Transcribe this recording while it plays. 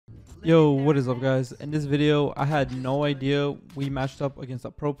Yo, what is up guys? In this video, I had no idea we matched up against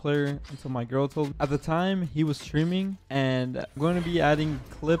a pro player until my girl told me. At the time, he was streaming and I'm going to be adding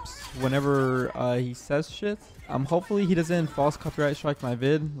clips whenever he says shit. Hopefully he doesn't false copyright strike my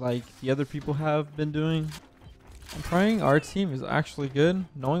vid like the other people have been doing. I'm praying our team is actually good.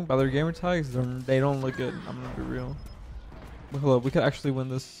 Knowing by their gamer tags, they don't look good. I'm gonna be real. But hold up, we could actually win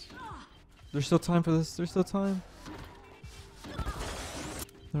this. There's still time for this. There's still time.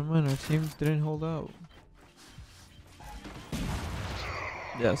 Never mind, our team didn't hold out.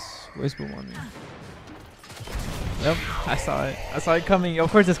 Yes, waste boom on me. Yep, I saw it. I saw it coming. Of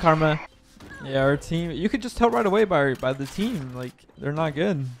course it's karma. Yeah, our team, you could just tell right away by the team, like they're not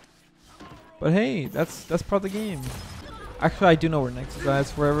good. But hey, that's part of the game. Actually, I do know where next is at.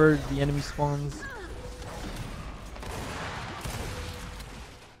 It's wherever the enemy spawns.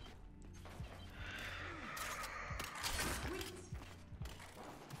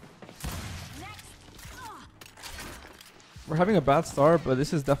 We're having a bad start, but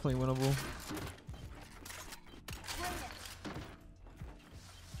this is definitely winnable.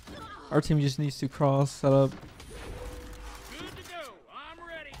 Our team just needs to cross, set up.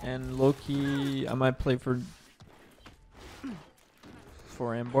 And low-key, I might play for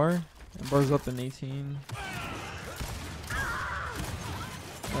Ambar. Ambar's up in 18.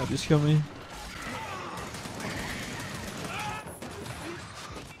 Oh, just kill me.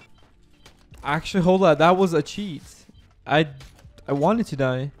 Actually, hold on. That was a cheat. I wanted to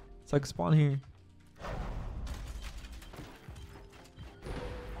die, so I could spawn here.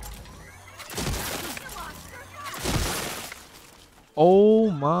 Oh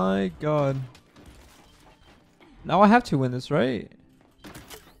my god. Now I have to win this, right?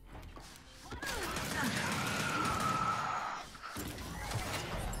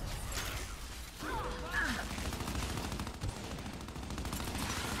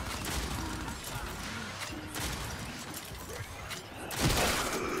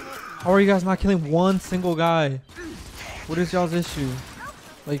 How are you guys not killing one single guy? What is y'all's issue?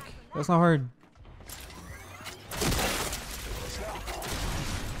 Like, that's not hard.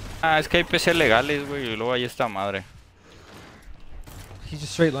 Ah, es que hay PC legales, güey, y luego hay esta madre. He's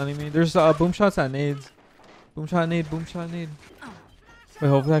just straight lining me. There's boom shots at nades. Boom shot nade, boom shot nade. Wait,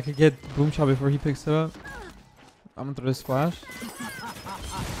 hopefully I could get boom shot before he picks it up. I'm gonna throw this flash.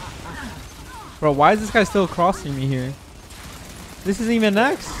 Bro, why is this guy still crossing me here? This isn't even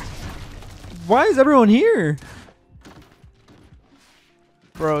next. Why is everyone here?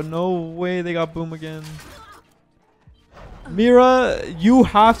 Bro, no way they got boom again. Mira, you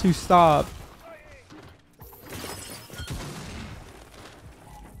have to stop.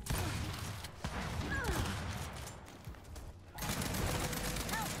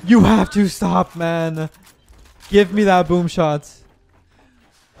 You have to stop, man. Give me that boom shot.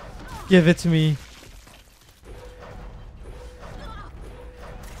 Give it to me.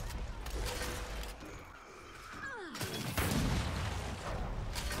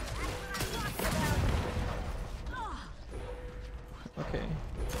 Okay.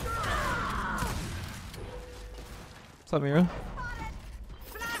 What's up, Mira?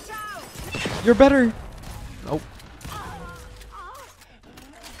 You're better. Nope.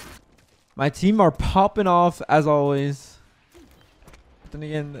 My team are popping off as always. But then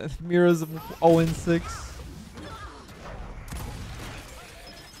again, Mira's 0-6.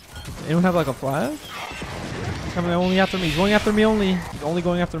 Anyone have like a flash? He's coming only after me. He's going after me only. He's only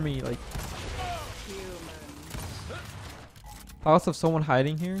going after me. Like. Thoughts of someone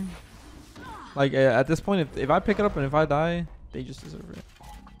hiding here? Like at this point, if I pick it up and if I die, they just deserve it.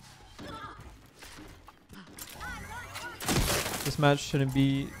 This match shouldn't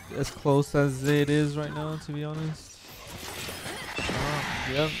be as close as it is right now, to be honest.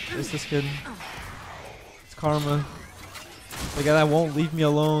 Yep, it's this kid. It's karma. The guy that won't leave me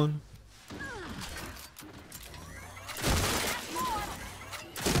alone.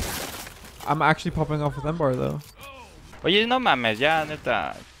 I'm actually popping off with Embar though. Oye, no mames, ya,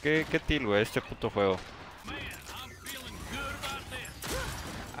 neta. ¿Qué til, güey, este puto juego?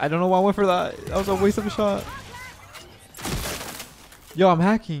 I don't know why I went for that. That was a waste of a shot. Yo, I'm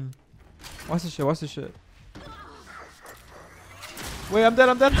hacking. Watch this shit, watch this shit. Wait, I'm dead,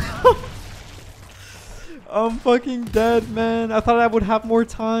 I'm dead. I'm fucking dead, man. I thought I would have more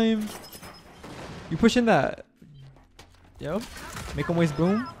time. You pushing that? Yep. Make him waste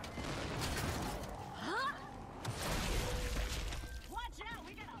boom.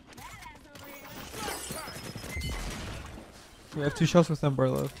 We have 2 shots with Embar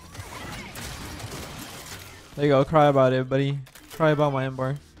left. There you go. Cry about it, buddy. Cry about my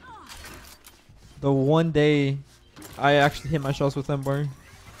Embar. The one day I actually hit my shots with Embar.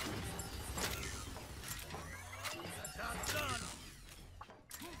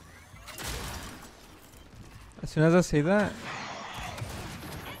 soon as I say that,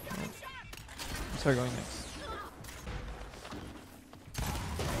 start going next.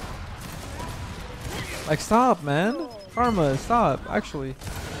 Like, stop, man. Karma, stop. Actually,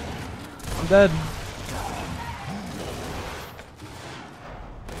 I'm dead.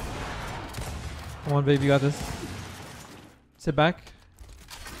 Come on, baby, you got this. Sit back.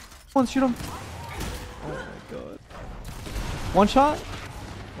 Come on, shoot him. Oh my god. One shot.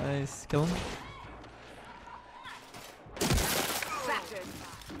 Nice, kill him.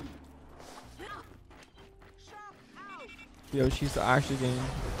 Yo, she's actually getting.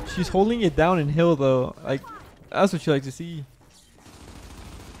 She's holding it down in hill though. Like, that's what you like to see.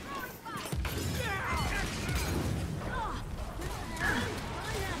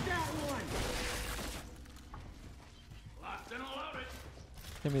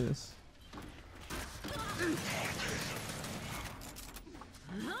 Give me this.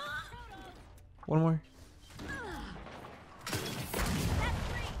 One more.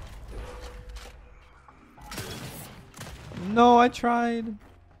 No, I tried.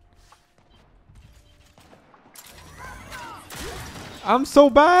 I'm so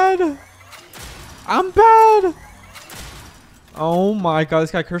bad. I'm bad. Oh my god,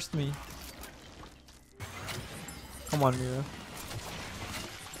 this guy cursed me. Come on, Mira.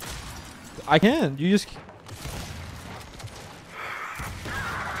 I can. You just.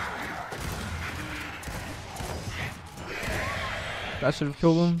 That should have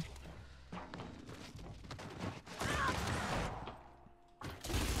killed him.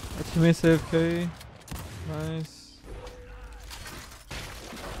 Our teammate's AFK. Nice.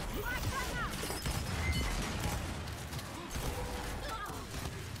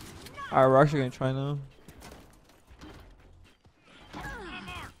 Alright, we're actually gonna try now.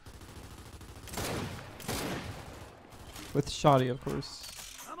 With Shoddy, of course.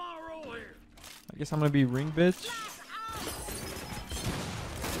 I guess I'm gonna be ring bitch.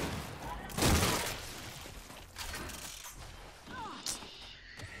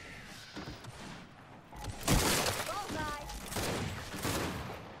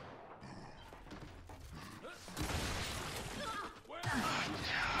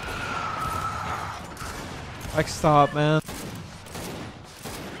 Like, stop, man.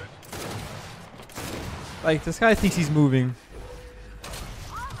 Like, this guy thinks he's moving.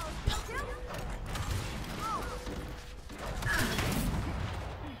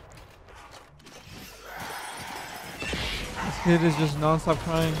 This kid is just non-stop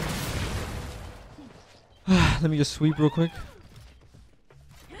crying. Let me just sweep real quick.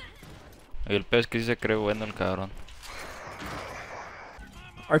 El pez que sí se cree bueno el cabrón.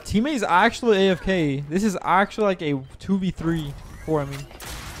 Our teammate is actually AFK. This is actually like a 2v3. 4, I mean.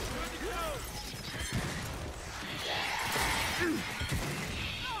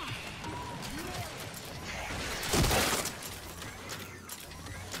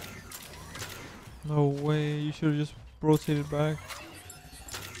 No way. You should have just rotated back.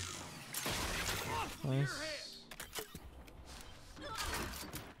 Nice.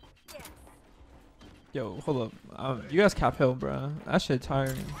 Yo, hold up. You guys cap hill, bro. That shit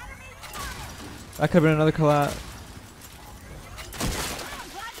tiring. That could have been another collab.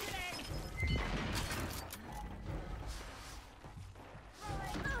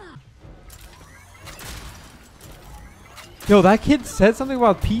 Yo, that kid said something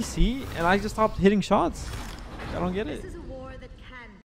about PC, and I just stopped hitting shots. I don't get it.